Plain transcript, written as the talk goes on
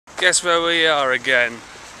Guess where we are again?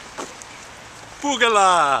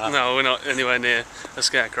 Boogala! No, we're not anywhere near a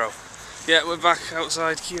scarecrow. Yeah, we're back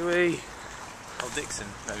outside QE. Oh, Dixon,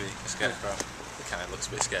 maybe a scarecrow. It kind of looks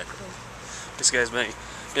a bit scarecrow. It scares me.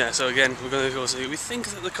 Yeah, so again, we're going to go see. We think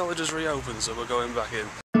that the college has reopened, so we're going back in.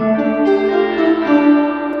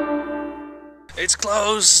 It's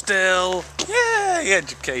closed still! Yay,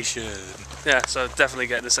 education! Yeah, so definitely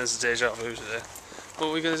getting the sense of deja vu today. What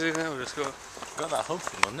are we going to do now? Just go. Got that hub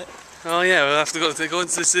thing, wasn't it? Oh yeah, we'll have to go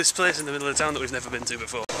into this place in the middle of town that we've never been to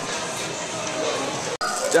before.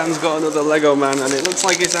 Dan's got another Lego man and it looks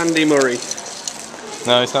like it's Andy Murray.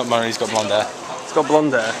 No, it's not Murray, he's got blonde hair. It's got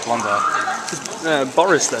blonde hair. Blonde hair.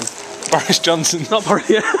 Boris then. Boris Johnson. Not Boris,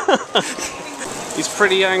 yeah. He's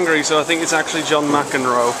pretty angry, so I think it's actually John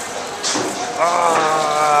McEnroe.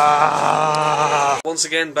 Once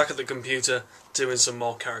again, back at the computer, doing some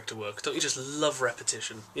more character work. Don't you just love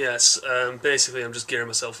repetition? Yes, basically I'm just gearing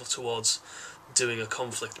myself towards doing a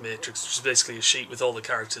conflict matrix, which is basically a sheet with all the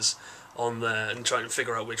characters on there and trying to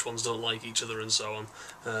figure out which ones don't like each other and so on.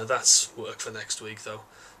 That's work for next week though.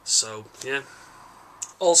 So, yeah.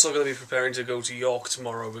 Also going to be preparing to go to York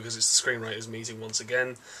tomorrow because it's the screenwriters meeting once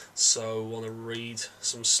again, so want to read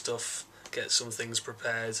some stuff, get some things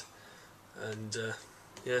prepared, and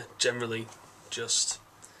yeah, generally just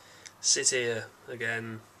sit here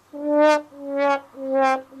again.